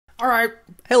All right,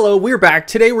 hello, we're back.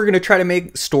 Today we're going to try to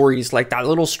make stories like that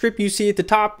little strip you see at the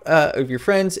top of your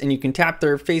friends, and you can tap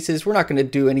their faces. We're not going to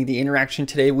do any of the interaction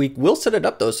today. We will set it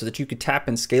up though so that you could tap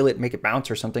and scale it, make it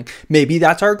bounce or something. Maybe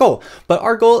that's our goal, but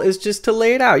our goal is just to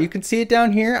lay it out. You can see it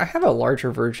down here. I have a larger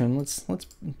version. Let's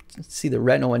see the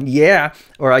retina one. Yeah,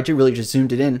 or I really just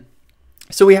zoomed it in.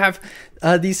 So we have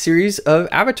these series of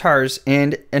avatars,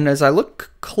 and as I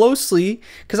look closely,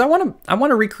 because I want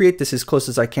to recreate this as close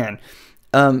as I can.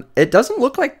 It doesn't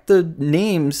look like the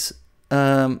names,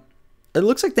 it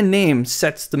looks like the name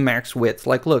sets the max width.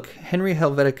 Like, look, Henry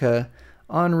Helvetica,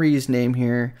 Henri's name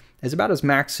here is about as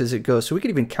max as it goes. So we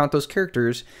could even count those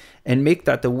characters and make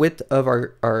that the width of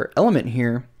our element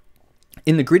here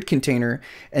in the grid container,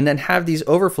 and then have these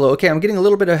overflow. Okay, I'm getting a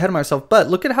little bit ahead of myself, but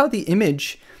look at how the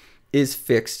image is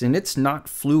fixed and it's not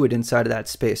fluid inside of that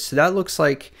space. So that looks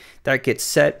like that gets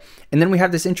set. And then we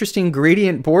have this interesting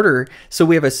gradient border. So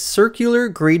we have a circular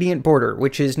gradient border,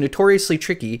 which is notoriously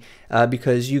tricky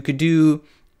because you could do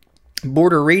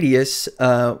border radius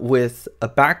with a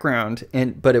background,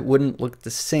 but it wouldn't look the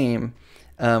same,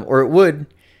 or it would,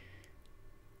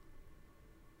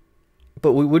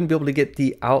 but we wouldn't be able to get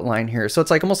the outline here. So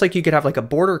it's like almost like you could have like a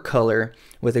border color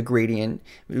with a gradient,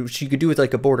 which you could do with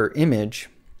like a border image.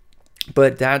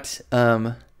 But that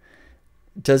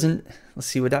doesn't, let's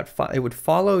see, would that it would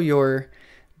follow your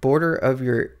border of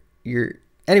your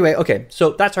anyway. Okay,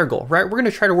 so that's our goal, right? We're going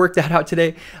to try to work that out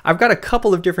today. I've got a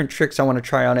couple of different tricks I want to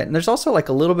try on it, and there's also like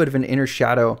a little bit of an inner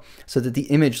shadow so that the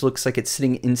image looks like it's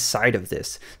sitting inside of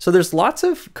this. So there's lots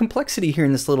of complexity here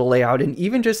in this little layout, and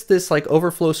even just this like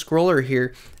overflow scroller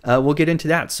here, we'll get into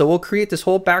that. So we'll create this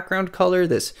whole background color.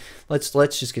 Let's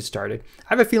just get started.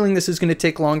 I have a feeling this is going to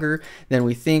take longer than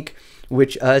we think,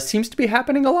 which seems to be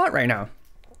happening a lot right now.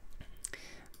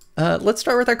 Let's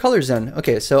start with our colors then.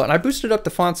 Okay, so and I boosted up the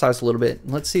font size a little bit.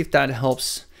 Let's see if that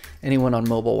helps anyone on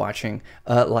mobile watching,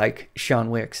 like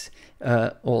Sean Wicks.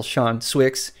 Well, Sean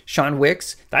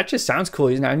Wicks. That just sounds cool.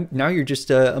 Now you're just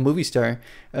a movie star.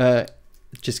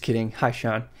 Just kidding. Hi,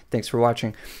 Sean. Thanks for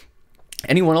watching.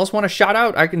 Anyone else want a shout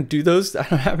out? I can do those. I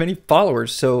don't have any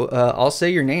followers, so I'll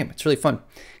say your name. It's really fun.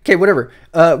 Okay, whatever.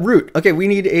 Root. Okay, we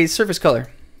need a surface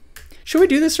color. Should we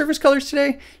do the surface colors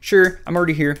today? Sure, I'm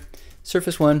already here.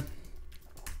 Surface 1.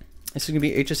 This is going to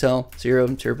be HSL 0,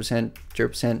 0%,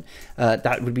 0%.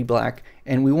 That would be black.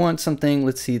 And we want something,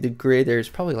 let's see, the gray there is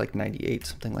probably like 98,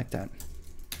 something like that.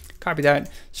 Copy that.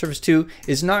 Surface 2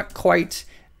 is not quite,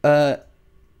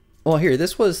 well, here,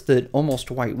 this was the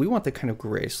almost white. We want the kind of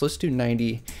gray. So let's do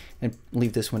 90 and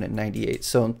leave this one at 98.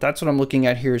 So that's what I'm looking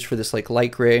at here is for this like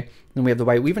light gray. Then we have the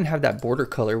white. We even have that border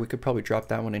color. We could probably drop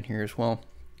that one in here as well.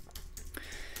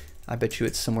 I bet you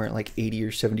it's somewhere at like 80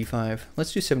 or 75.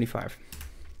 Let's do 75.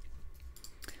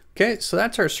 Okay, so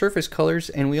that's our surface colors,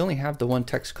 and we only have the one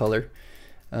text color.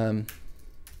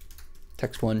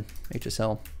 Text 1,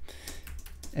 HSL,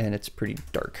 and it's pretty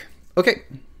dark. Okay,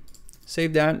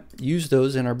 save that. Use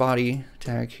those in our body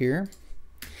tag here.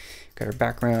 Got our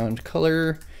background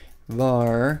color,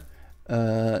 var,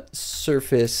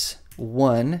 surface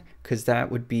 1, because that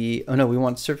would be, oh no, we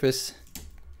want surface.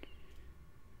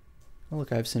 Oh,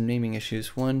 look, I have some naming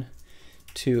issues. 1,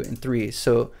 2, and 3.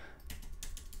 So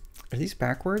are these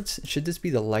backwards? Should this be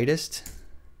the lightest?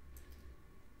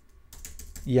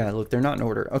 Yeah, look, they're not in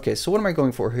order. Okay, so what am I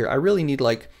going for here? I really need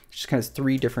like just kind of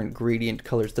 3 different gradient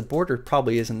colors. The border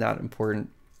probably isn't that important.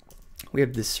 We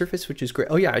have this surface, which is gray.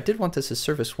 Oh yeah, I did want this as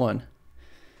surface 1.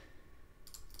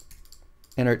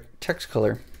 And our text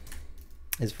color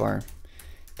is var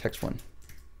text 1.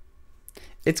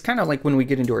 It's kind of like when we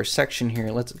get into our section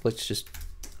here, let's just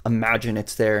imagine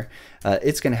it's there.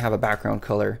 It's going to have a background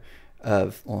color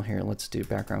of, well, here, let's do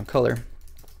background color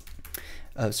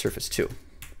of surface 2.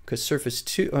 Because surface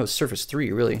 2, oh, surface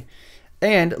 3, really.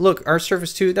 And look, our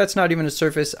surface 2, that's not even a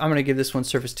surface. I'm going to give this one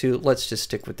surface 2. Let's just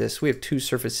stick with this. We have 2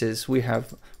 surfaces. We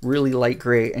have really light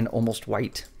gray and almost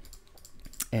white.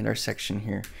 And our section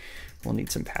here, we'll need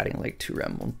some padding like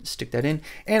 2rem. We'll stick that in.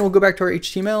 And we'll go back to our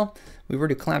HTML. We've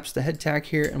already collapsed the head tag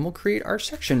here, and we'll create our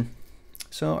section.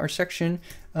 So our section,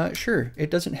 sure,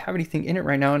 it doesn't have anything in it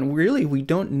right now, and really we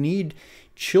don't need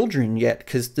children yet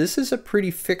because this is a pretty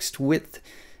fixed width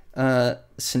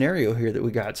scenario here that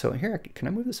we got. So here, can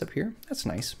I move this up here? That's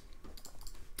nice.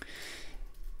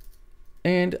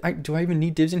 And do I even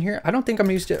need divs in here? I don't think I'm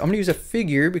gonna use it. I'm gonna use a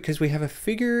figure because we have a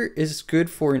figure is good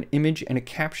for an image and a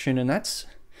caption, and that's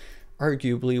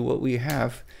arguably what we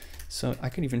have. So I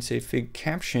could even say fig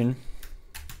caption.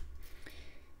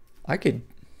 I could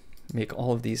make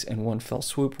all of these in one fell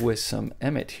swoop with some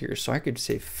Emmet here. So I could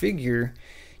say figure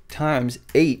times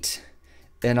 8,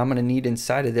 and I'm going to need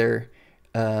inside of there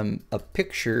a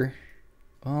picture.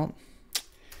 Well,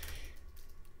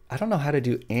 I don't know how to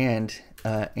do and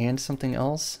something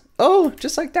else. Oh,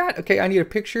 just like that. Okay, I need a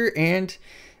picture and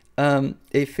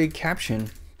a fig caption.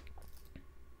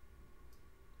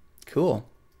 Cool.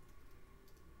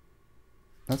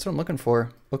 That's what I'm looking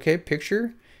for. Okay,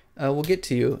 picture. We'll get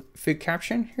to you. Fig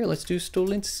caption. Here, let's do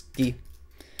Stolinsky.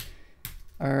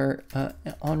 Our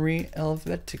Henri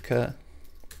Helvetica.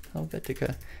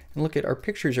 And look at our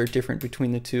pictures are different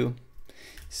between the two.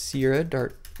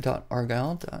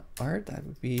 Sierra.argyle.art. That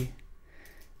would be.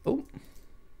 Oh,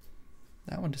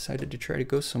 that one decided to try to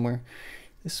go somewhere.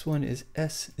 This one is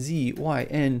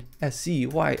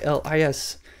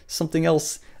SZYNSCYLIS. Something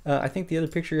else. I think the other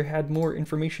picture had more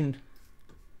information.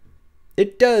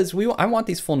 It does. I want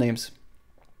these full names.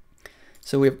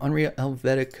 So we have Henri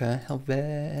Helvetica.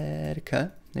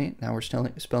 Hey, now we're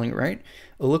spelling it right.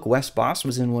 Oh, look, Wes Boss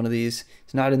was in one of these.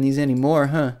 He's not in these anymore,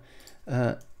 huh?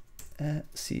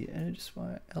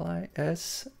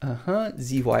 C-Y-L-I-S.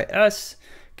 Z-Y-S.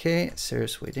 Okay, Sarah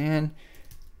Swaydan.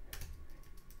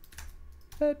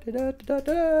 And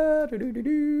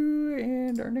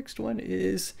our next one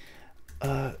is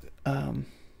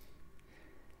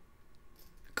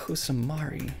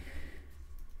Kosamari.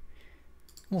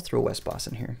 We'll throw Wes Boss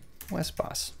in here. Wes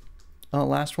Boss.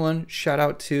 Last one, shout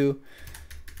out to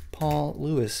Paul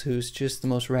Lewis, who's just the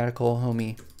most radical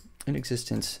homie in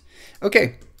existence.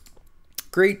 Okay,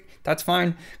 great. That's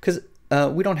fine because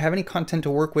we don't have any content to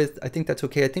work with. I think that's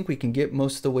okay. I think we can get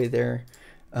most of the way there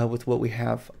with what we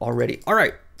have already. All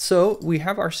right, so we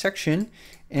have our section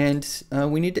and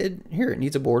we need to, here, it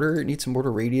needs a border. It needs some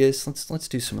border radius. Let's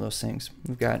do some of those things.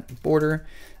 We've got border,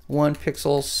 1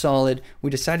 pixel solid. We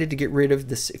decided to get rid of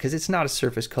this because it's not a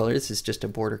surface color. This is just a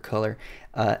border color.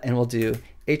 And we'll do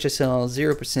HSL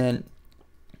 0%.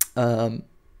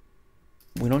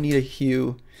 We don't need a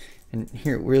hue. And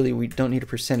here, really, we don't need a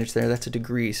percentage there. That's a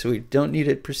degree. So we don't need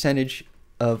a percentage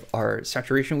of our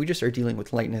saturation. We just are dealing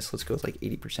with lightness. Let's go with like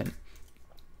 80%.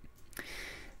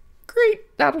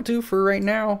 Great. That'll do for right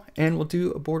now. And we'll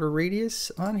do a border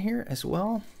radius on here as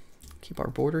well. Keep our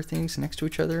border things next to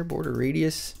each other. Border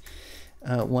radius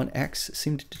 1x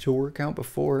seemed to work out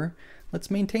before.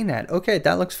 Let's maintain that. Okay,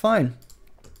 that looks fine.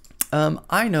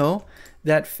 I know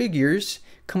that figures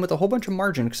come with a whole bunch of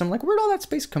margin because I'm like, where'd all that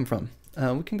space come from?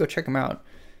 We can go check them out,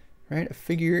 right? A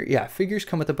figure, yeah, figures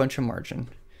come with a bunch of margin.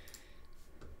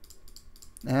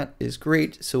 That is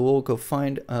great. So we'll go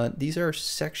find, these are our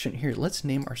section here. Let's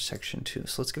name our section too.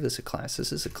 So let's give this a class.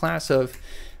 This is a class of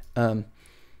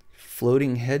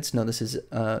floating heads. No, this is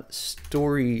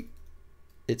story.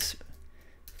 It's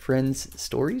friends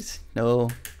stories. No,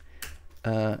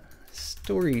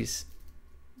 stories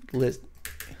list.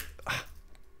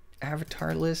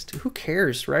 Avatar list. Who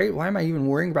cares, right? Why am I even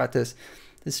worrying about this?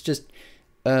 This is just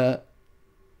a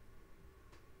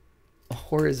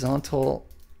horizontal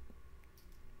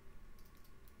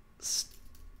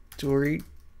story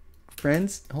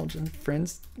friends. Hold on,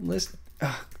 friends list.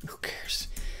 Who cares?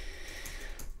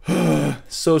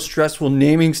 So stressful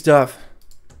naming stuff.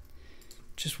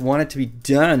 Just want it to be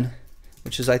done,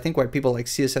 which is I think why people like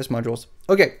CSS modules.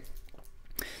 Okay,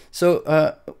 so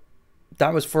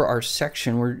that was for our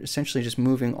section. We're essentially just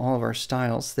moving all of our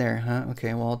styles there, huh?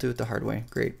 Okay, well, I'll do it the hard way.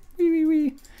 Great.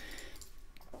 Did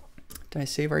I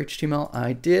save our HTML?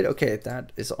 I did. Okay,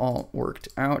 that is all worked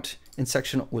out. And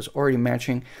section was already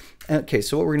matching. Okay,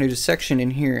 so what we're gonna do is section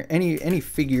in here, any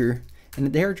figure,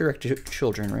 and they are directed to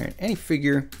children, right? Any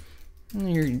figure,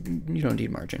 you don't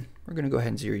need margin. We're gonna go ahead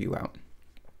and zero you out.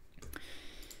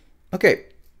 Okay,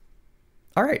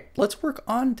 all right, let's work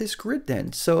on this grid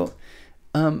then. So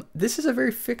this is a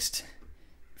very fixed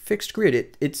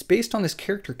grid. It's based on this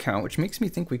character count, which makes me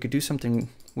think we could do something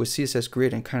with CSS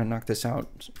Grid and kind of knock this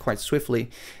out quite swiftly.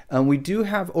 We do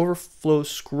have overflow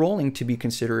scrolling to be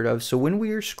considerate of. So when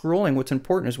we are scrolling, what's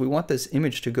important is we want this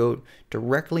image to go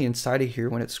directly inside of here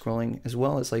when it's scrolling, as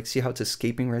well as like, see how it's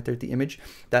escaping right there at the image?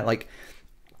 That like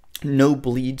no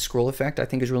bleed scroll effect I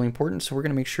think is really important. So we're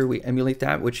gonna make sure we emulate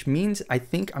that, which means I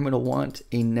think I'm gonna want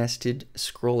a nested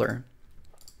scroller.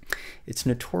 It's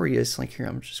notorious, like here,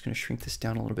 I'm just going to shrink this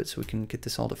down a little bit so we can get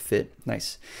this all to fit.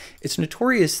 Nice. It's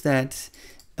notorious that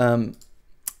a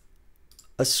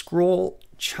scroll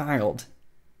child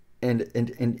and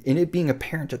it being a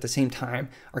parent at the same time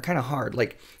are kind of hard.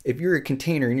 Like if you're a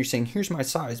container and you're saying, here's my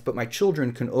size, but my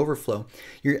children can overflow,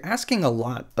 you're asking a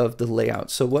lot of the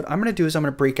layout. So what I'm going to do is I'm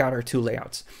going to break out our two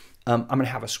layouts. I'm going to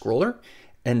have a scroller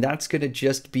And that's going to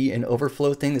just be an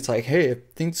overflow thing. That's like, hey,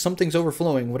 if something's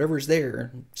overflowing, whatever's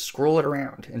there, scroll it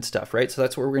around and stuff, right? So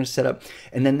that's what we're going to set up.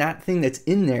 And then that thing that's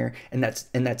in there and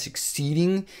that's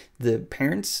exceeding the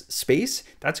parent's space,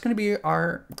 that's going to be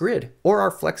our grid or our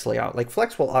flex layout. Like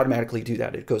Flex will automatically do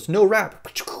that. It goes no wrap,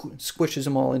 squishes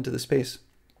them all into the space.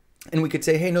 And we could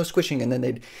say, hey, no squishing, and then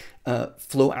they'd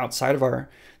flow outside of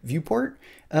our viewport.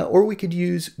 Or we could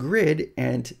use grid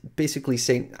and basically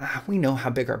say, we know how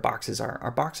big our boxes are.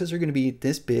 Our boxes are going to be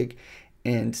this big,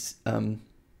 and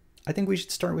I think we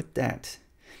should start with that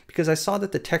because I saw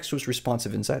that the text was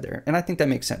responsive inside there, and I think that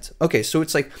makes sense. Okay, so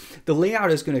it's like the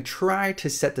layout is going to try to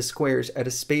set the squares at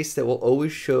a space that will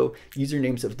always show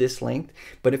usernames of this length,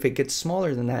 but if it gets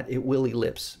smaller than that, it will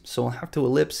ellipse. So we'll have to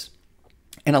ellipse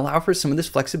and allow for some of this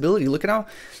flexibility. Look at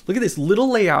this little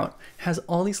layout has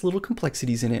all these little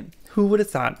complexities in it. Who would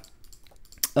have thought?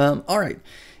 All right,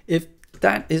 if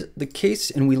that is the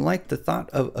case and we like the thought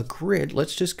of a grid,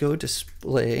 let's just go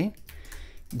display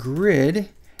grid,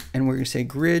 and we're gonna say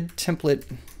grid template.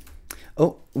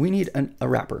 Oh, we need a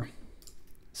wrapper.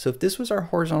 So if this was our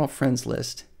horizontal friends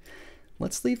list,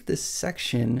 let's leave this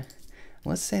section.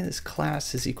 Let's say this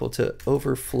class is equal to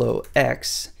overflow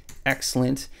X,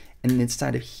 excellent. And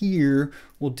inside of here,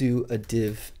 we'll do a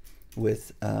div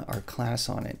with our class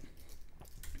on it.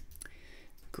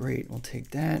 Great, we'll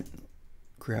take that,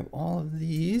 grab all of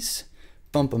these,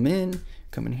 bump them in,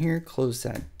 come in here, close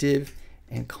that div,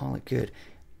 and call it good.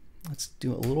 Let's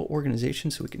do a little organization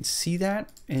so we can see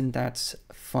that, and that's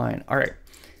fine. All right,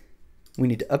 we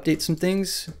need to update some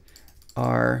things.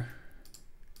 Our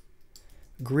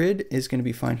grid is going to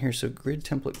be fine here, so grid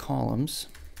template columns.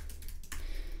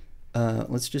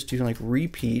 Let's just do like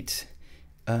repeat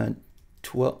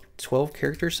 12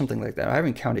 characters, something like that. I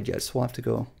haven't counted yet, so we'll have to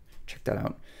go check that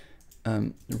out.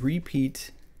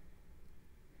 Repeat,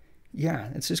 yeah,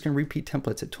 it's just going to repeat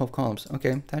templates at 12 columns.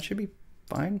 Okay, that should be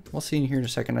fine. We'll see in here in a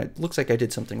second. It looks like I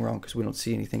did something wrong because we don't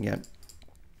see anything yet.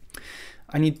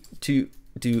 I need to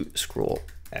do scroll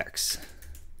X.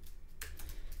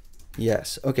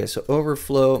 Yes, okay, so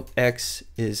overflow X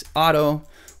is auto.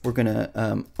 We're going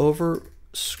to over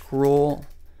scroll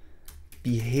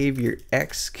behavior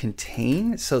X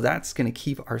contain, so that's going to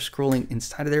keep our scrolling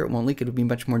inside of there. It won't leak. It'll be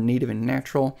much more native and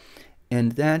natural,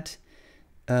 and that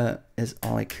is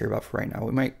all I care about for right now.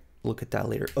 We might look at that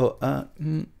later.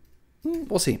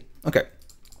 We'll see. Okay,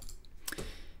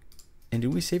 and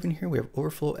did we save in here? We have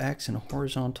overflow X and a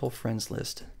horizontal friends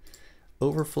list.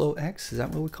 Overflow X, is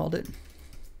that what we called it?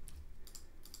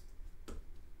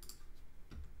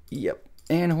 Yep.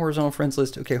 And horizontal friends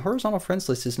list. Okay, horizontal friends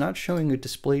list is not showing a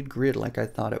displayed grid like I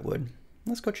thought it would.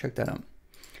 Let's go check that out.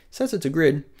 It says it's a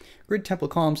grid. Grid template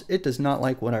columns. It does not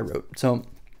like what I wrote. So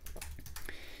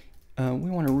we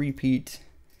want to repeat.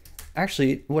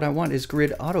 Actually, what I want is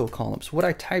grid auto columns. What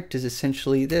I typed is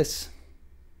essentially this.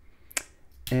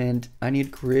 And I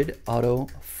need grid auto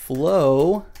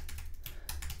flow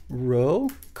row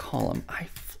column.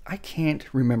 I can't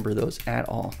remember those at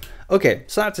all. Okay,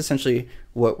 so that's essentially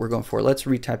what we're going for. Let's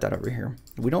retype that over here.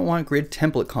 We don't want grid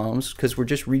template columns because we're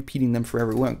just repeating them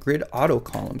forever. We want grid auto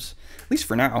columns, at least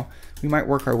for now. We might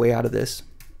work our way out of this.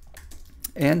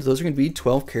 And those are going to be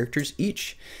 12 characters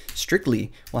each.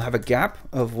 Strictly, we'll have a gap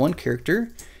of 1 character.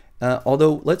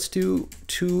 Although let's do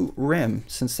 2 rem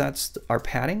since that's our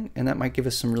padding, and that might give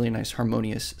us some really nice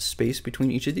harmonious space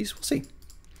between each of these. We'll see.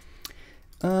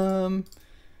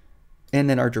 And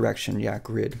then our direction, yeah,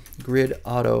 grid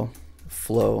auto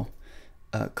flow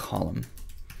column.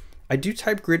 I do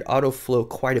type grid auto flow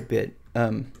quite a bit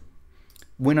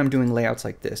when I'm doing layouts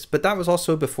like this, but that was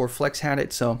also before Flex had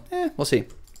it, so we'll see.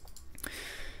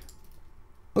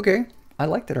 Okay, I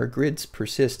like that our grids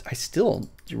persist. I still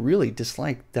really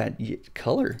dislike that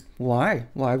color. Why?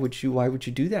 Why would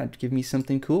you do that? Give me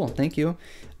something cool. Thank you.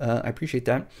 I appreciate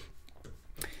that.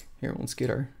 Here, let's get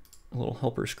our little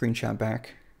helper screenshot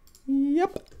back.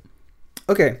 Yep.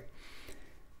 Okay.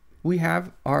 We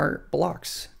have our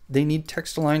blocks. They need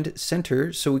text aligned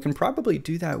center, so we can probably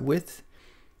do that with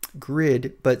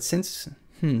grid, but since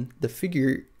the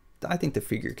figure, I think the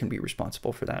figure can be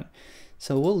responsible for that.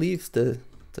 So we'll leave the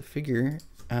figure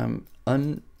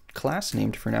unclass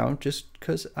named for now, just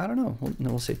because, I don't know.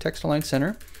 We'll say text aligned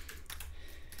center.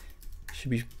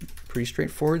 Should be pretty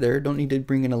straightforward there. Don't need to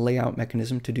bring in a layout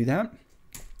mechanism to do that.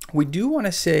 We do want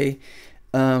to say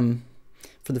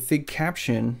for the fig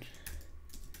caption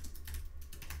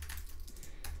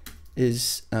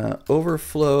is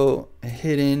overflow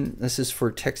hidden. This is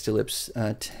for text ellipse.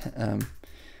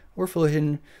 Overflow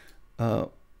hidden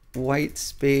white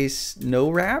space no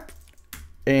wrap,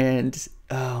 and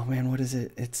oh man, what is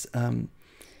it? It's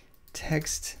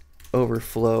text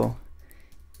overflow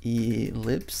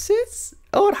ellipsis.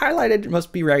 Oh, it highlighted. It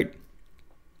must be right.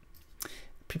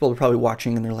 People are probably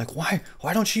watching and they're like, why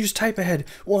don't you use type ahead?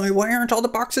 Why aren't all the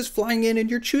boxes flying in and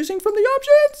you're choosing from the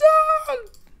options? Ah!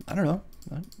 I don't know.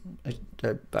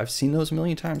 I've seen those a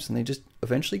million times and they just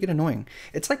eventually get annoying.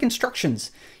 It's like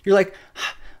instructions. You're like,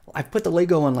 I've put the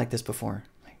Lego on like this before.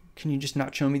 Can you just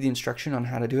not show me the instruction on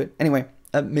how to do it? Anyway,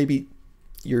 maybe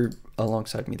you're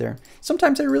alongside me there.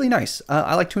 Sometimes they're really nice.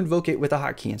 I like to invoke it with a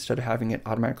hotkey instead of having it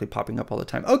automatically popping up all the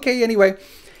time. Okay, anyway.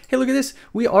 Hey, look at this.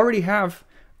 We already have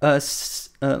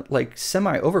like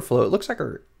semi-overflow. It looks like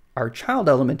our child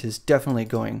element is definitely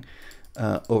going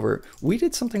over. We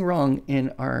did something wrong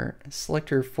in our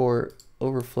selector for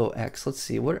overflow X. Let's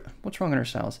see, what's wrong in our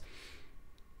styles?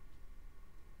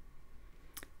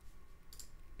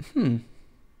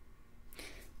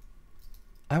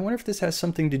 I wonder if this has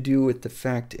something to do with the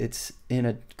fact it's in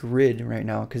a grid right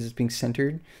now because it's being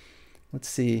centered. Let's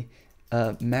see,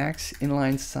 max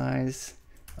inline size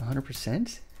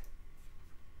 100%.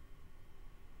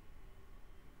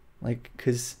 Like,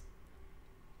 because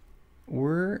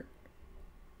we're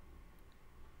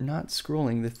not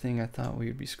scrolling the thing I thought we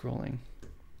would be scrolling.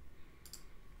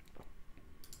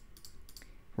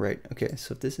 Right, okay,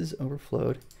 so if this is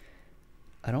overflowed,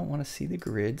 I don't want to see the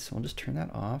grid, so I'll just turn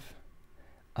that off.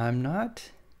 I'm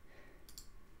not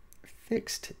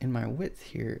fixed in my width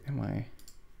here, am I?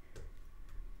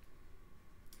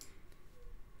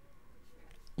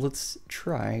 Let's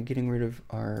try getting rid of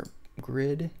our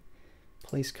grid,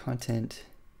 place content,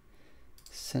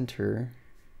 center.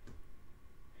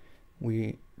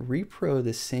 We repro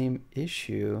the same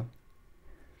issue.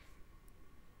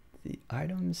 The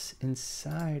items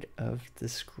inside of the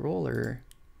scroller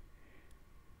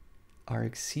are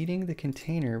exceeding the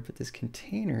container, but this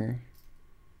container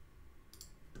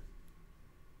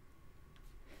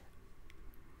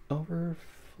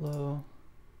overflow.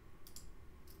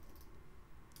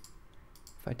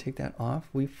 If I take that off,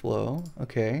 we flow.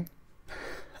 Okay.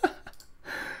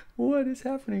 What is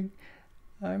happening?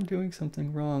 I'm doing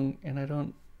something wrong and I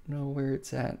don't know where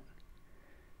it's at.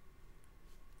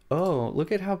 Oh,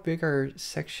 look at how big our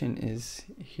section is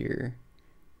here.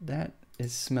 That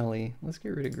is smelly. Let's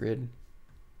get rid of grid.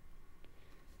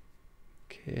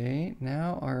 Okay,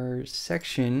 now our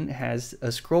section has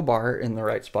a scroll bar in the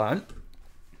right spot,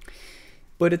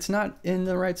 but it's not in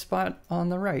the right spot on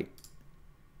the right.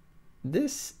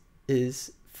 This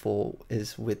is full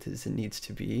as width as it needs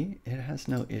to be. It has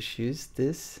no issues.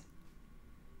 This,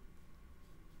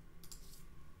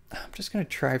 I'm just gonna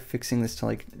try fixing this to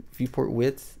like viewport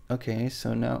width. Okay,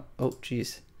 so now, oh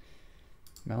geez,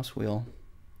 mouse wheel.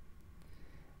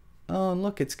 Oh, and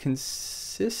look, it's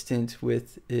consistent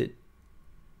with it.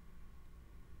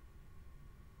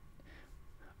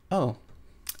 Oh,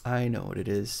 I know what it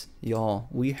is, y'all.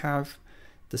 We have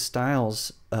the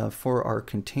styles for our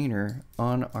container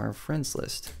on our friends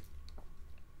list.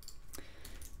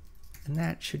 And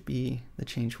that should be the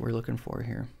change we're looking for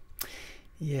here.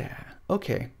 Yeah,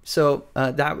 okay. So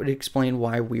that would explain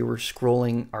why we were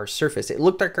scrolling our surface. It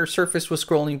looked like our surface was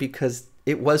scrolling because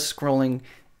it was scrolling.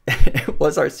 It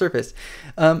was our surface.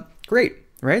 Great,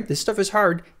 right? This stuff is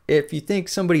hard. If you think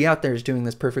somebody out there is doing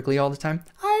this perfectly all the time,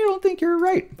 I don't think you're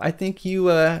right. I think you,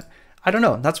 I don't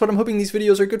know. That's what I'm hoping these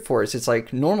videos are good for. It's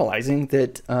like normalizing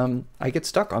that I get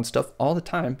stuck on stuff all the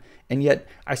time, and yet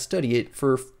I study it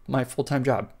for my full-time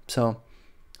job. So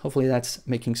hopefully that's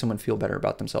making someone feel better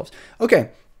about themselves. Okay,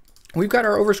 we've got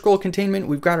our overscroll containment.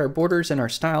 We've got our borders and our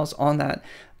styles on that.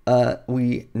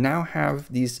 We now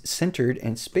have these centered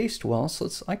and spaced well. So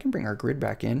I can bring our grid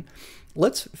back in.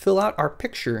 Let's fill out our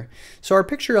picture. So our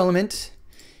picture element,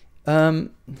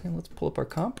 let's pull up our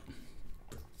comp.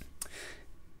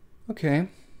 Okay.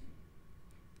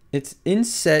 It's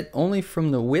inset only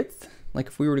from the width. Like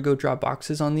if we were to go draw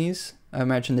boxes on these, I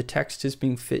imagine the text is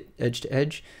being fit edge to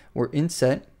edge. We're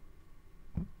inset,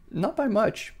 not by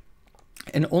much,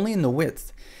 and only in the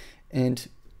width. And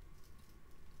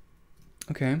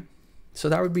okay, so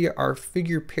that would be our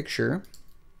figure picture.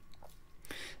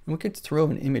 And we could throw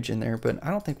an image in there, but I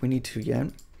don't think we need to yet.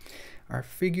 Our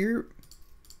figure,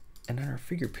 and then our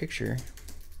figure picture.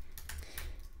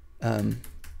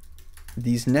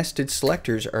 These nested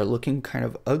selectors are looking kind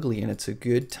of ugly, and it's a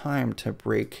good time to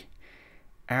break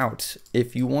out.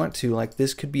 If you want to, like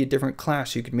this could be a different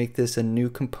class. You could make this a new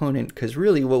component, because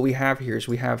really what we have here is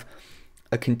we have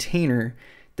a container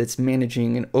that's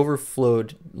managing an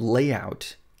overflowed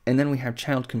layout, and then we have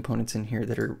child components in here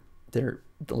that are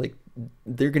like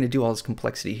they're going to do all this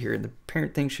complexity here, and the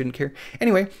parent thing shouldn't care.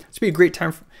 Anyway, this would be a great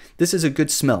time. This is a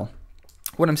good smell.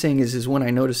 what I'm saying is when I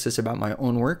notice this about my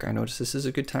own work, I notice this is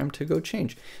a good time to go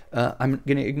change. I'm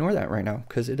going to ignore that right now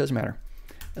because it doesn't matter,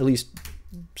 at least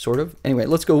sort of. Anyway,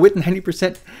 let's go with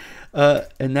 90%.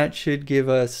 And that should give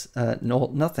us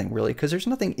nothing really, because there's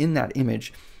nothing in that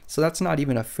image. So that's not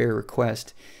even a fair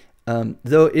request.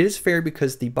 Though it is fair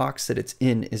because the box that it's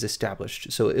in is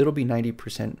established. So it'll be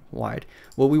 90% wide.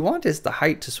 What we want is the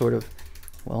height to sort of,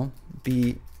 well,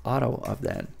 be auto of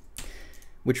that,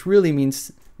 which really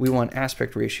means we want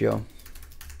aspect ratio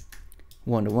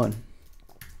 1:1.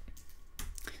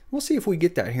 We'll see if we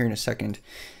get that here in a second.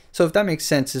 So if that makes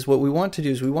sense, is what we want to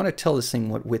do is we want to tell this thing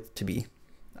what width to be.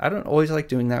 I don't always like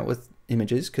doing that with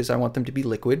images because I want them to be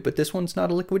liquid, but this one's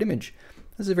not a liquid image.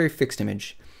 This is a very fixed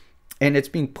image. And it's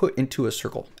being put into a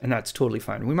circle, and that's totally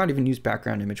fine. We might even use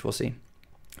background image, we'll see.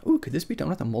 Ooh, could this be done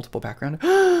with a multiple background?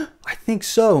 I think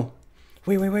so.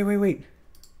 Wait. Let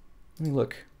me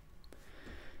look.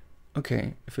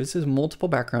 Okay, if this is multiple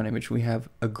background image, we have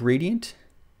a gradient,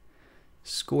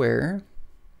 square.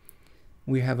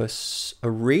 We have a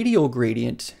radial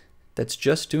gradient that's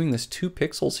just doing this 2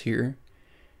 pixels here.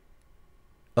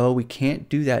 Oh, we can't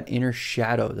do that inner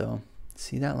shadow though.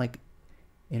 See that like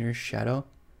inner shadow?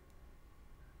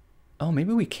 Oh,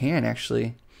 maybe we can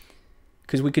actually,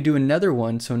 because we could do another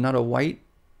one. So not a white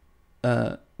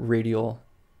radial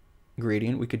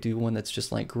gradient. We could do one that's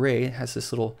just like gray. It has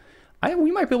this little,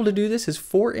 we might be able to do this as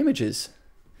 4 images.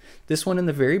 This one in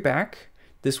the very back,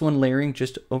 this one layering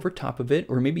just over top of it,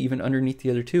 or maybe even underneath the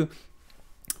other 2.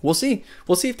 We'll see.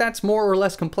 We'll see if that's more or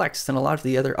less complex than a lot of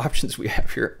the other options we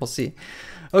have here. We'll see.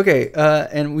 Okay,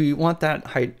 and we want that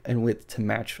height and width to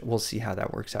match. We'll see how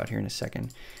that works out here in a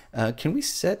second. Can we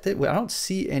set that? Well, I don't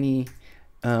see any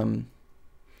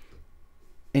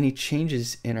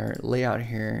changes in our layout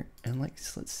here. And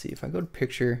let's see if I go to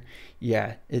picture.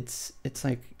 Yeah, it's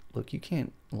like, look, you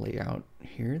can't lay out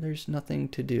here. There's nothing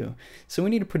to do. So we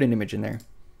need to put an image in there.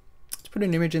 Let's put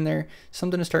an image in there,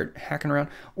 something to start hacking around.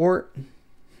 Or,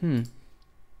 I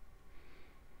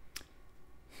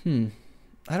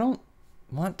don't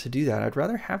want to do that. I'd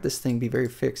rather have this thing be very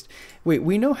fixed. Wait,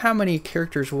 we know how many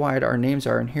characters wide our names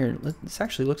are in here. This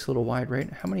actually looks a little wide, right?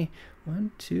 How many?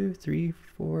 1, 2, 3,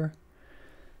 4.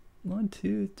 1,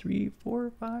 2, 3,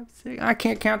 4, 5, 6. I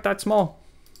can't count that small.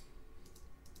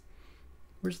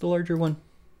 Where's the larger one?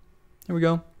 There we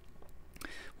go.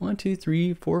 1, 2,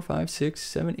 3, 4, 5, 6,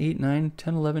 7, 8, 9,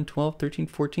 10, 11, 12, 13,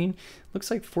 14.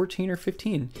 Looks like 14 or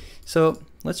 15. So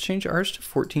let's change ours to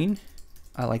 14.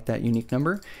 I like that unique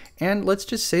number. And let's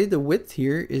just say the width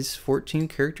here is 14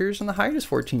 characters and the height is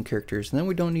 14 characters. And then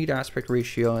we don't need aspect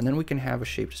ratio, and then we can have a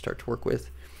shape to start to work with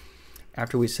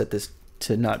after we set this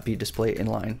to not be display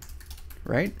inline,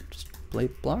 right? Display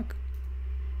block.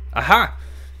 Aha!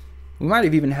 We might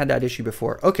have even had that issue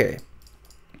before. Okay.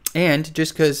 And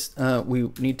just because we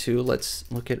need to, let's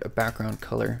look at a background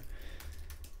color.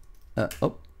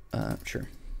 Sure.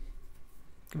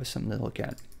 Give us something to look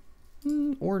at.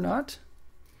 Or not.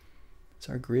 It's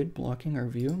our grid blocking our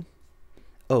view.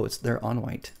 Oh, they're on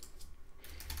white.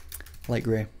 Light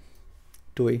gray.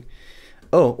 Doy.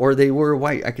 Oh, or they were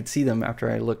white. I could see them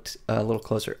after I looked a little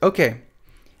closer. Okay.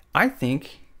 I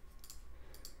think,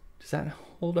 does that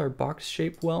hold our box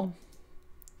shape well?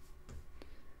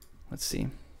 Let's see.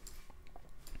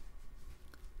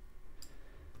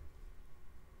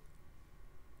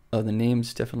 Oh, the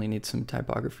names definitely need some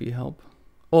typography help.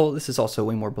 Oh, this is also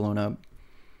way more blown up.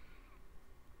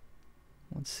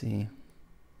 Let's see.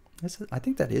 I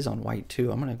think that is on white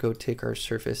too. I'm gonna go take our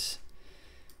surface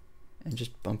and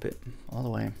just bump it all the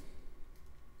way.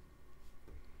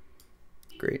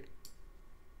 Great.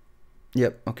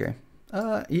 Yep, okay.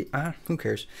 Who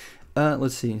cares?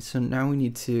 Let's see. So now we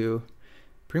need to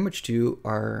pretty much do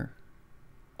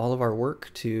all of our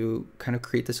work to kind of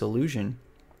create this illusion.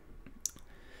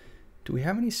 Do we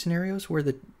have any scenarios where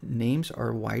the names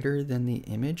are wider than the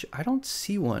image? I don't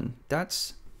see one.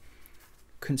 That's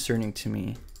concerning to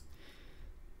me.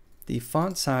 The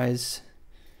font size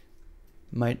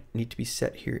might need to be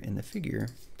set here in the figure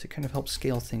to kind of help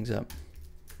scale things up.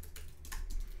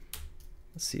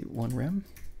 Let's see, 1 rem.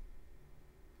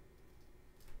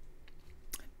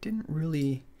 Didn't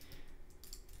really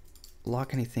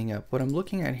lock anything up. What I'm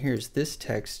looking at here is this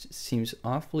text seems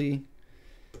awfully,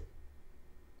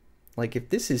 like if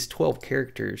this is 12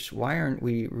 characters, why aren't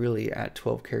we really at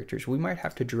 12 characters? We might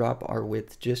have to drop our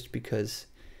width just because,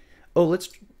 oh,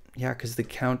 yeah, because the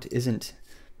count isn't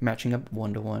matching up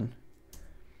 1:1.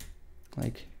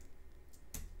 Like,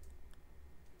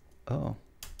 oh.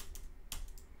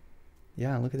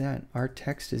 Yeah, look at that. Our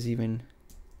text is even,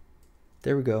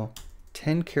 there we go.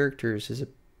 10 characters is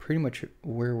pretty much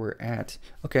where we're at.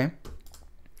 Okay.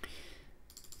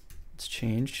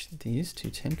 change these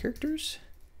to 10 characters.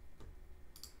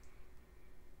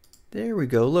 There we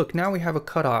go. Look, now we have a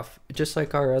cutoff, just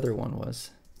like our other one was.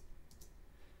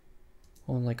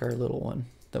 Well, like our little one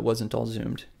that wasn't all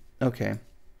zoomed. Okay.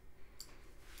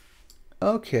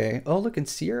 Okay. Oh, look, and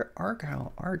Sierra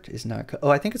Argyle art is not. Oh,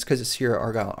 I think it's because it's Sierra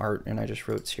Argyle art, and I just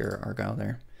wrote Sierra Argyle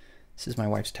there. This is my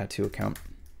wife's tattoo account.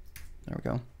 There we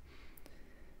go.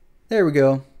 There we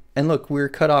go. And look, we're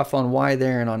cut off on Y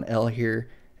there and on L here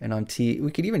and on T.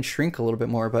 We could even shrink a little bit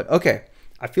more, but okay.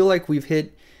 I feel like we've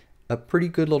hit a pretty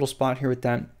good little spot here with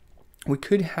that. We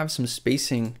could have some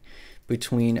spacing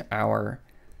between our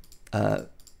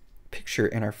picture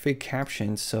and our fig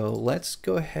caption. So let's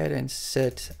go ahead and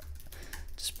set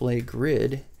display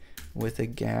grid with a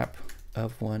gap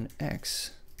of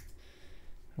 1x.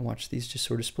 And watch these just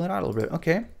sort of split out a little bit.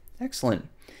 Okay, excellent.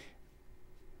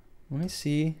 Let me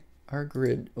see our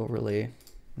grid overlay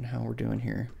and how we're doing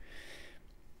here.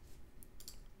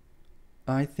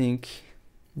 I think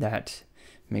that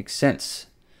makes sense.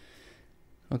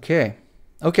 Okay.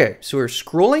 Okay, so we're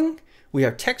scrolling, we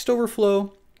have text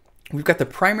overflow, we've got the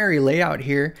primary layout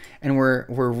here, and we're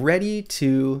ready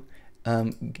to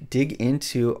dig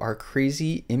into our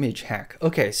crazy image hack.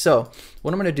 Okay, so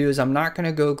what I'm gonna do is I'm not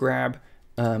gonna go grab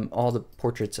all the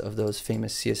portraits of those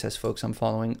famous CSS folks I'm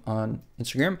following on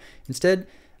Instagram. Instead,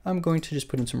 I'm going to just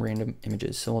put in some random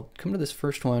images. So I'll come to this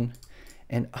first one,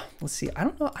 and let's see. I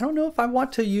don't know if I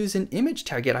want to use an image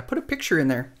tag yet. I put a picture in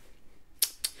there.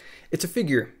 It's a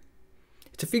figure.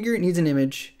 It's a figure. It needs an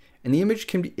image, and the image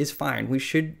is fine. We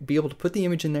should be able to put the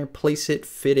image in there, place it,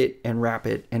 fit it, and wrap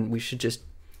it, and we should just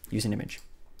use an image.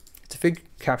 It's a fig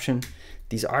caption.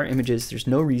 These are images. There's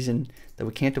no reason that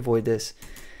we can't avoid this.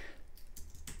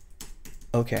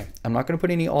 Okay, I'm not going to put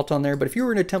any alt on there, but if you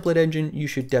were in a template engine, you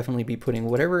should definitely be putting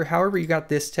however you got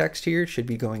this text here should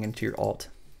be going into your alt.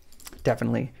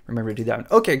 Definitely remember to do that.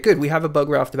 Okay, good. We have a bug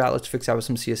right off the bat. Let's fix that with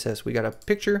some CSS. We got a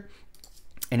picture,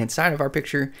 and inside of our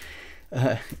picture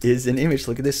is an image.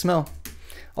 Look at this smell.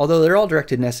 Although they're all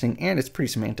directed nesting, and it's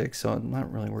pretty semantic, so I'm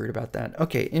not really worried about that.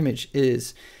 Okay, image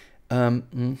is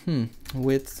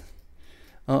width.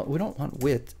 We don't want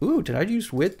width. Ooh, did I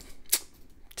use width?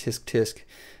 Tisk tisk.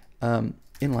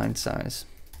 Inline size,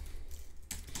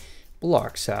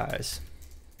 block size,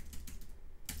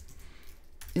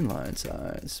 inline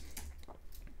size,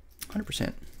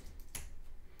 100%,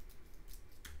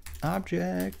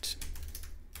 object,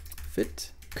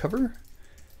 fit, cover,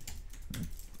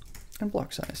 and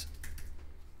block size.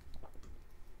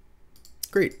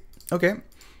 Great. Okay.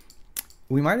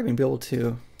 We might even be able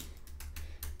to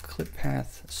clip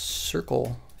path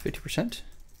circle 50%.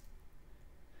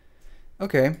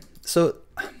 Okay. So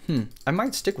I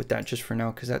might stick with that just for now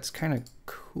because that's kind of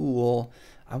cool.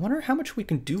 I wonder how much we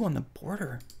can do on the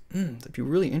border. That'd be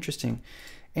really interesting.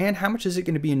 And how much is it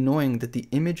going to be annoying that the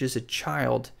image is a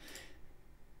child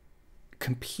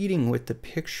competing with the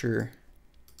picture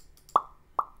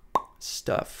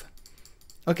stuff?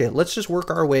 Okay, let's just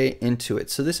work our way into it.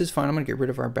 So this is fine. I'm going to get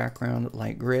rid of our background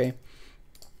light gray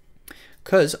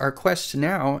because our quest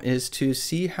now is to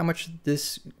see how much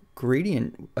this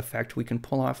gradient effect we can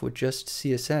pull off with just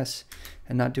CSS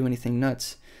and not do anything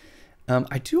nuts.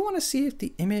 I do want to see if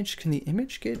the image, can the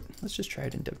image get, let's just try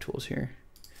it in DevTools here.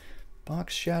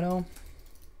 Box shadow,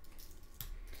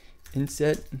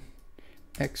 inset,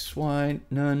 X, Y,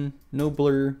 none, no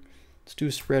blur. Let's do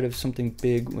a spread of something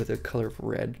big with a color of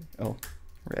red. Oh,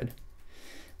 red.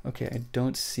 Okay, I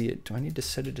don't see it. Do I need to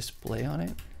set a display on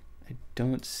it? I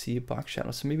don't see a box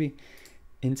shadow. So maybe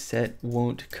inset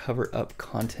won't cover up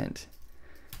content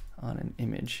on an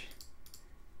image.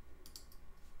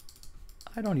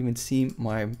 I don't even see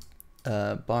my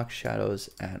box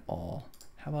shadows at all.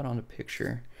 How about on a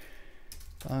picture?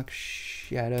 Box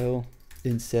shadow,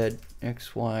 inset,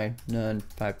 X, Y, none,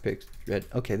 5 pixels, red.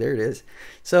 Okay, there it is.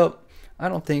 So I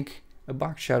don't think a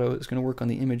box shadow is going to work on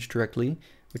the image directly,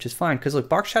 which is fine because look,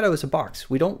 box shadow is a box.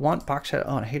 We don't want box shadow.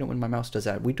 Oh, I hate it when my mouse does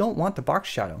that. We don't want the box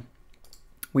shadow.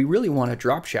 We really want a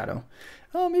drop shadow.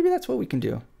 Oh, maybe that's what we can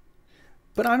do.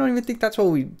 But I don't even think that's what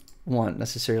we want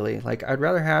necessarily. Like I'd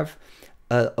rather have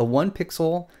a 1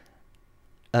 pixel,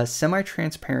 a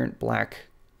semi-transparent black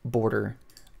border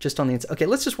just on the inside. Okay,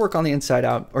 let's just work on the inside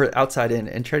out or outside in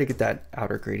and try to get that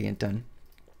outer gradient done.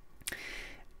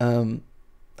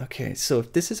 Okay, so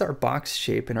if this is our box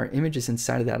shape and our image is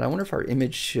inside of that, I wonder if our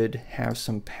image should have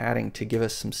some padding to give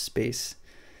us some space.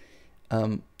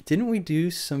 Didn't we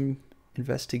do some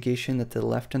investigation that the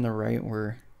left and the right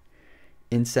were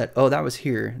inset? Oh, that was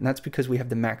here, and that's because we have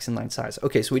the max inline size.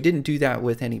 Okay, so we didn't do that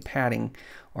with any padding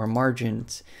or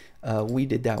margins. We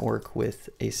did that work with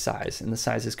a size, and the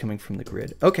size is coming from the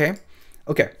grid. Okay,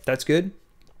 Okay, that's good.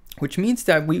 Which means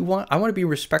that I want to be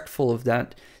respectful of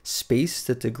that space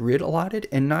that the grid allotted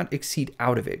and not exceed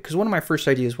out of it. Because one of my first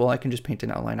ideas, well, I can just paint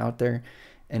an outline out there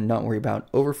and not worry about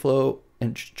overflow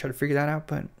and try to figure that out.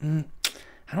 But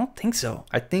I don't think so.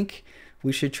 I think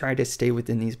we should try to stay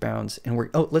within these bounds and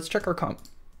work. Oh, let's check our comp.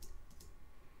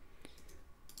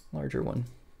 Larger one.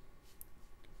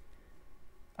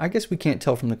 I guess we can't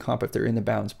tell from the comp if they're in the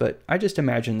bounds, but I just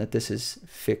imagine that this is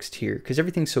fixed here because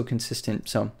everything's so consistent.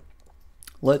 So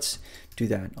let's do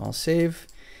that. I'll save,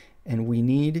 and we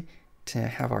need to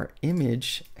have our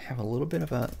image have a little bit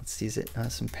of a, let's see, is it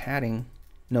some padding?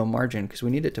 No, margin, because we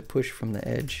need it to push from the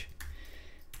edge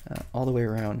all the way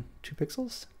around. 2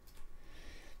 pixels?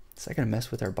 Is that gonna mess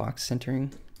with our box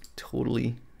centering?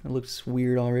 Totally. It looks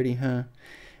weird already, huh?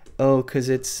 Oh, because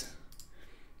it's,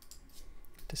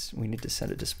 we need to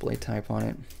set a display type on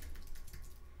it.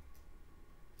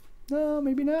 No,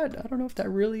 maybe not. I don't know if that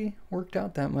really worked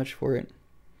out that much for it.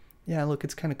 Yeah, look,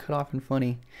 it's kind of cut off and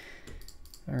funny.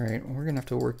 All right, we're gonna have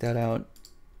to work that out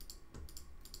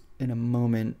in a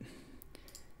moment.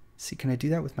 See, can I do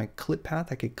that with my clip path?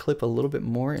 I could clip a little bit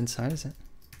more inside, is it?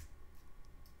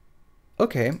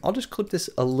 Okay, I'll just clip this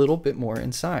a little bit more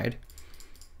inside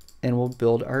and we'll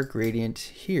build our gradient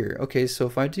here. Okay, so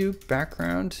if I do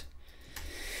background,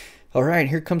 all right,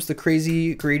 here comes the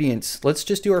crazy gradients. Let's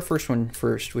just do our first one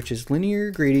first, which is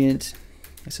linear gradient.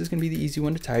 This is gonna be the easy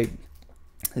one to type.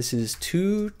 This is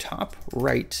to top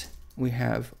right. We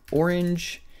have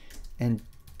orange and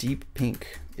deep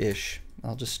pink-ish.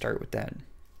 I'll just start with that.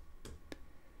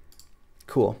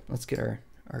 Cool, let's get our,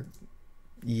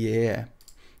 yeah.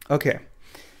 Okay,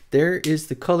 there is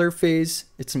the color phase.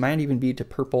 It might even be to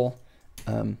purple.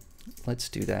 Let's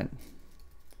do that.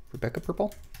 Rebecca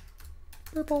purple?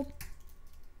 Purple.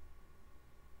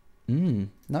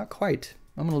 Not quite.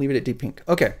 I'm gonna leave it at deep pink.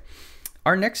 Okay,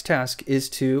 our next task is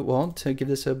to, well, to give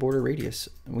this a border radius.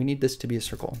 We need this to be a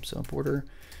circle. So border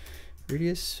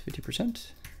radius,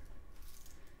 50%.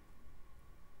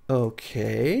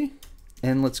 Okay,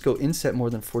 and let's go inset more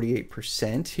than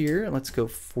 48% here. Let's go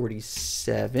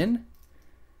 47.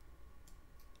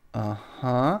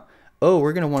 Oh,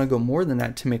 we're gonna wanna go more than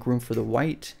that to make room for the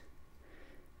white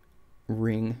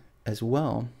ring as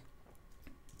well.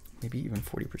 Maybe even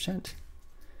 40%.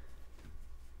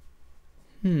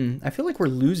 I feel like we're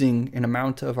losing an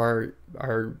amount of our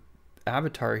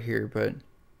avatar here, but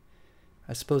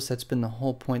I suppose that's been the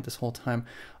whole point this whole time.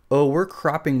 Oh, we're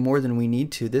cropping more than we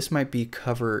need to. This might be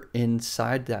cover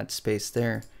inside that space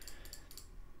there.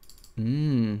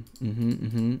 Oh,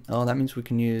 that means we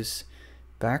can use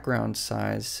background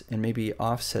size and maybe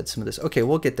offset some of this. Okay,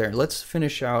 we'll get there. Let's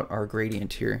finish out our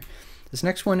gradient here. This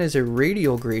next one is a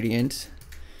radial gradient.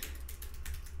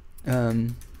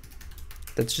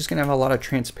 That's just gonna have a lot of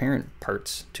transparent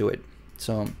parts to it.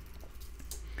 So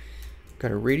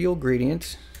got a radial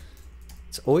gradient.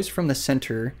 It's always from the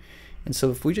center. And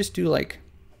so if we just do like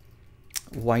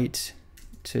white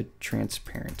to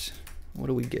transparent, what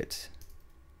do we get?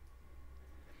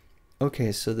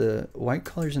 Okay, so the white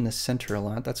color's in the center a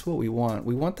lot. That's what we want.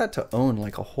 We want that to own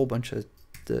like a whole bunch of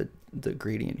the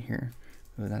gradient here.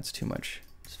 Oh, that's too much.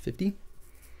 It's 50.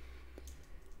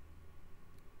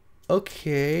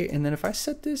 Okay, and then if I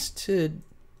set this to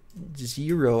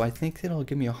 0, I think it'll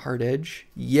give me a hard edge.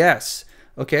 Yes.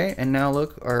 Okay, and now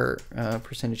look, our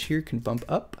percentage here can bump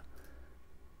up.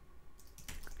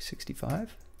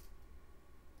 65.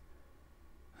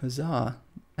 Huzzah.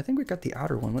 I think we got the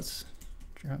outer one. Let's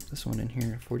drop this one in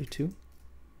here, 42.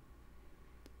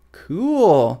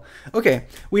 Cool. Okay,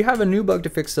 we have a new bug to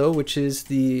fix though, which is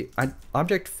the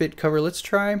object fit cover. Let's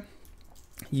try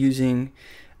using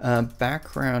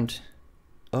background.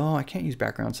 Oh, I can't use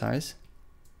background size.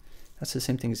 That's the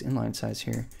same thing as inline size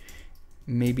here.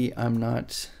 Maybe I'm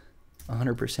not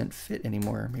 100% fit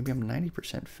anymore. Maybe I'm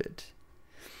 90% fit.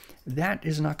 That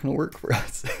is not going to work for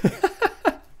us.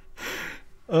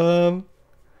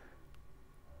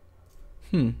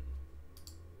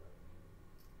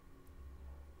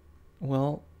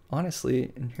 Well,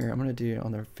 honestly, in here, I'm going to do it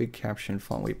on the big caption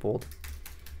font weight bold.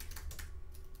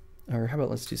 Or how about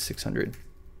let's do 600.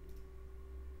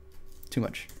 Too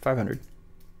much. 500.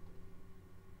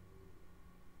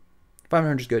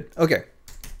 500 is good. Okay.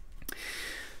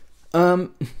 Are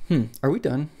we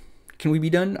done? Can we be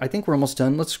done? I think we're almost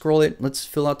done. Let's scroll it. Let's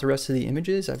fill out the rest of the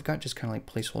images. I've got just kind of like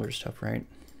placeholder stuff, right?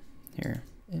 Here,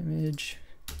 image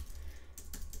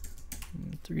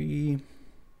 3.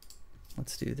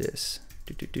 Let's do this.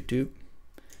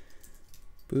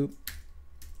 Boop,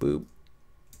 boop.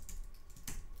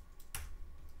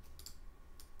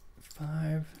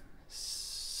 5,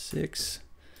 6,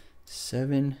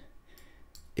 7,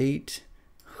 8.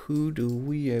 Who do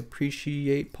we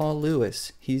appreciate? Paul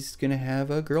Lewis. He's gonna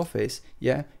have a girl face.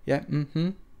 Yeah, yeah,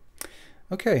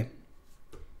 Okay.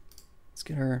 Let's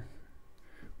get our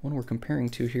one we're comparing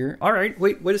to here. All right,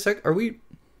 wait a sec. We're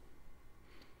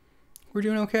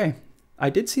doing okay. I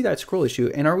did see that scroll issue.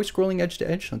 And are we scrolling edge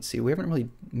to edge? Let's see. We haven't really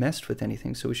messed with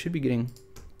anything, so we should be getting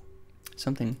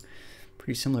something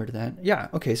pretty similar to that. Yeah,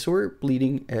 okay, so we're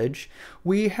bleeding edge.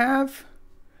 We have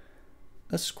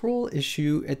a scroll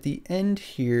issue at the end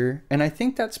here, and I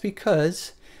think that's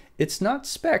because it's not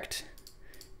spec'd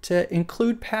to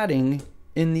include padding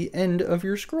in the end of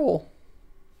your scroll.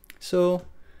 So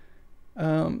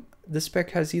the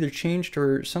spec has either changed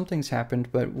or something's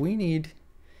happened, but we need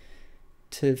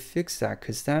to fix that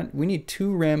because we need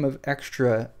 2 rem of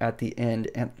extra at the end,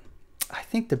 and I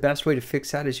think the best way to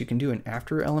fix that is you can do an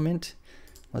after element.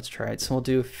 Let's try it. So we'll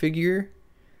do a figure.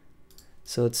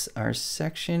 So it's our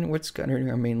section. What's got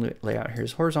our main layout?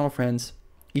 Here's horizontal friends,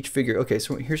 each figure. Okay,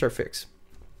 so here's our fix.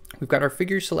 We've got our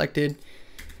figure selected,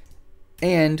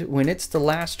 and when it's the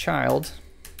last child,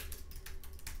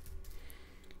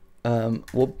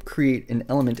 we'll create an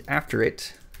element after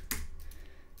it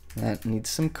that needs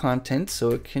some content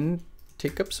so it can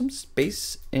take up some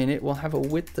space, and it will have a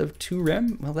width of 2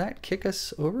 rem. Will that kick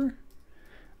us over?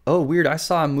 Oh, weird. I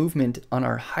saw a movement on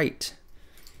our height.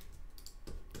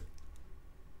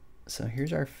 So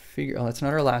here's our figure. Oh, that's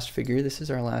not our last figure. This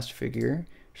is our last figure.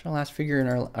 Here's our last figure,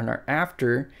 and our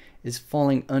after is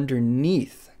falling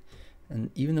underneath.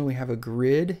 And even though we have a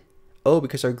grid, oh,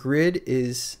 because our grid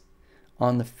is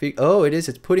on the oh, it is.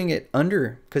 It's putting it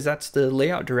under because that's the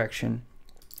layout direction.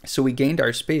 So we gained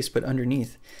our space, but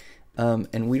underneath.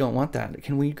 And we don't want that.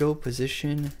 Can we go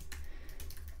position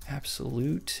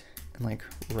absolute and like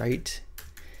right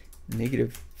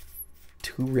 -2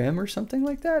 rem or something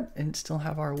like that and still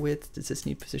have our width? Does this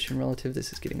need position relative?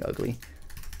 This is getting ugly.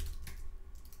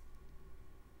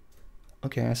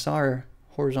 Okay, I saw our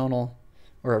horizontal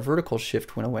or our vertical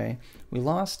shift went away. We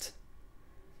lost,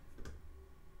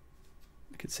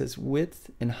 like it says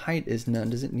width and height is none.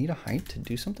 Does it need a height to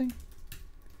do something?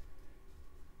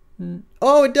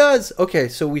 Oh, it does. Okay,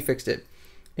 so we fixed it.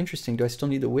 Interesting. Do I still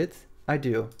need the width? I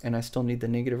do. And I still need the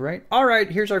negative right. All right,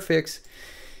 here's our fix.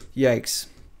 Yikes.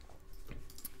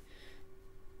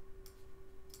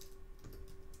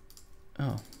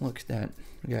 Oh, look at that.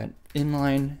 We got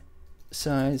inline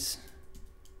size.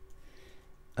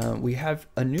 We have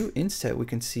a new inset. We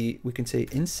can say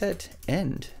inset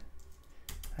end,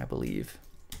 I believe.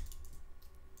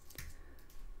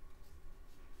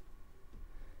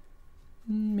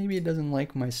 Maybe it doesn't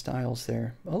like my styles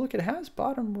there. Oh, look, it has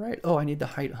bottom right. Oh, I need the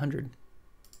height 100.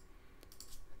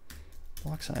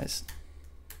 Block size.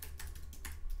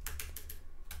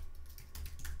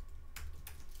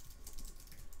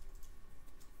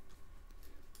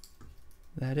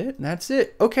 That it? That's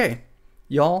it. Okay,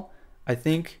 y'all, I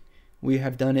think we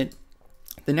have done it.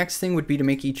 The next thing would be to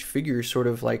make each figure sort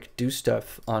of like do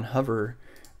stuff on hover.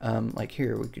 Like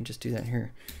here, we can just do that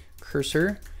here.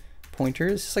 Cursor. Pointer.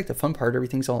 This is like the fun part.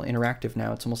 Everything's all interactive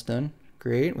now. It's almost done.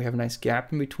 Great. We have a nice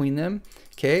gap in between them.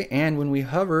 Okay, and when we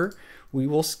hover, we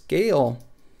will scale.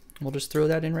 We'll just throw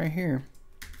that in right here.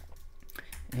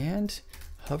 And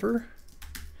hover,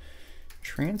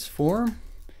 transform,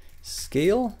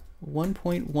 scale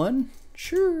 1.1.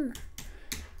 Sure.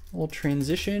 We'll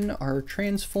transition our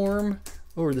transform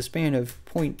over the span of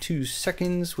 0.2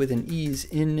 seconds with an ease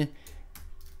in,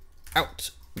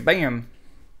 out. Bam.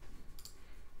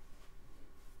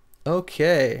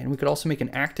 Okay, and we could also make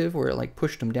an active where it like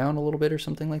pushed them down a little bit or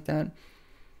something like that.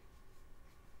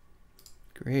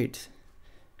 Great.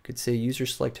 Could say user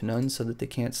select none so that they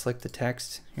can't select the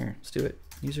text. Here, let's do it.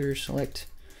 User select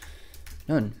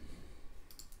none.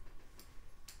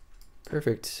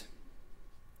 Perfect.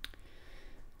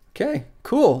 Okay,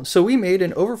 cool. So we made a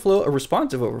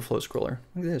responsive overflow scroller.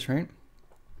 Look at this, right?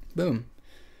 Boom.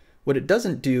 What it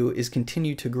doesn't do is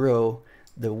continue to grow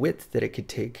the width that it could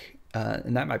take.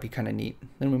 And that might be kind of neat.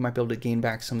 Then we might be able to gain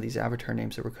back some of these avatar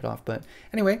names that were cut off. But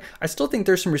anyway, I still think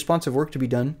there's some responsive work to be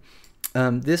done.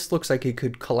 This looks like it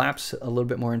could collapse a little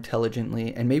bit more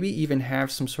intelligently and maybe even have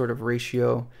some sort of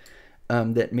ratio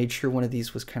that made sure one of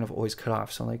these was kind of always cut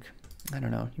off. So like, I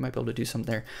don't know, you might be able to do something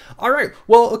there. All right,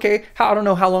 well, okay, I don't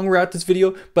know how long we're at this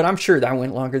video, but I'm sure that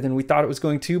went longer than we thought it was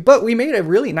going to. But we made a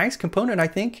really nice component, I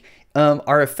think.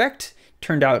 Our effect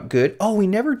turned out good. Oh, we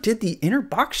never did the inner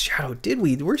box shadow, did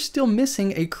we? We're still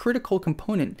missing a critical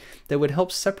component that would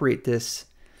help separate this.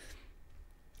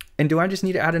 And do I just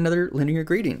need to add another linear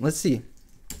gradient? Let's see.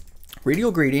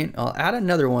 Radial gradient, I'll add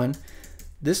another one.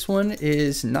 This one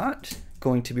is not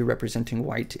going to be representing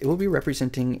white. It will be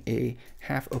representing a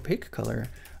half opaque color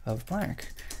of black.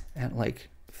 at like,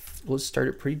 let's start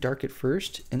it pretty dark at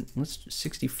first, and let's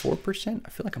 64%. I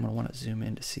feel like I'm gonna want to zoom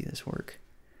in to see this work.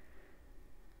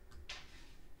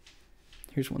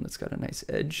 Here's one that's got a nice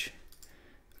edge.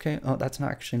 Okay, oh, that's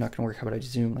not actually not gonna work. How about I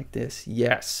zoom like this?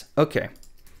 Yes, okay.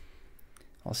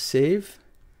 I'll save.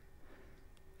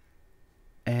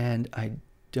 And I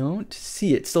don't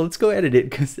see it, so let's go edit it,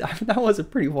 because that was a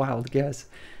pretty wild guess.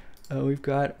 We've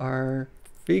got our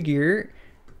figure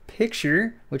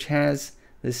picture, which has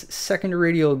this second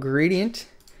radial gradient,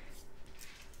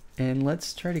 and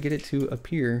let's try to get it to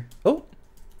appear. Oh,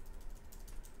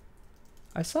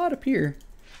 I saw it appear.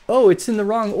 Oh, it's in the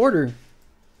wrong order.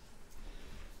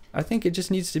 I think it just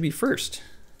needs to be first.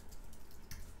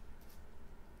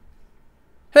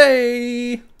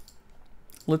 Hey,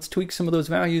 let's tweak some of those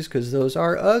values because those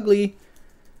are ugly.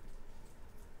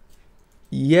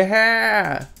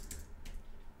 Yeah.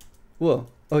 Whoa.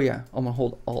 Oh yeah, I'm gonna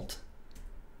hold Alt.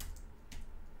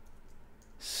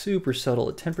 Super subtle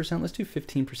at 10%. Let's do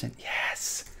 15%.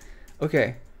 Yes.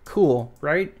 Okay, cool,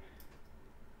 right?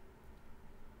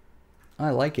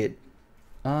 I like it.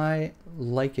 I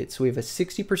like it. So we have a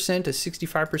 60%, a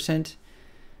 65%.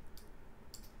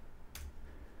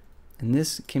 And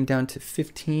this came down to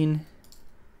 15.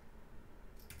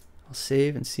 I'll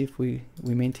save and see if we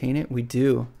maintain it. We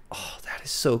do. Oh, that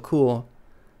is so cool.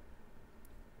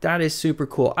 That is super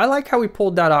cool. I like how we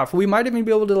pulled that off. We might even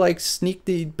be able to like sneak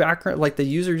the background, like the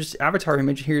user's avatar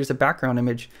image here is the background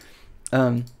image.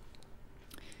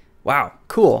 Wow,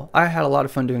 cool. I had a lot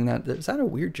of fun doing that. Is that a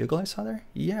weird jiggle I saw there?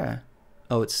 Yeah.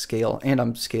 Oh, it's scale, and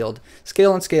I'm scaled.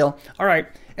 Scale and scale. All right.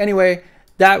 Anyway,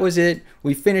 that was it.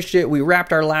 We finished it. We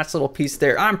wrapped our last little piece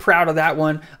there. I'm proud of that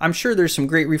one. I'm sure there's some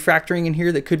great refactoring in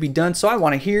here that could be done. So I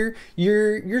want to hear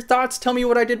your thoughts. Tell me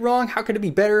what I did wrong. How could it be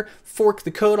better? Fork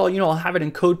the code. I'll have it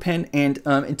in CodePen. And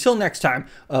until next time,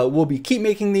 we'll keep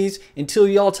making these until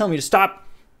y'all tell me to stop.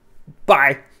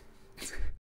 Bye.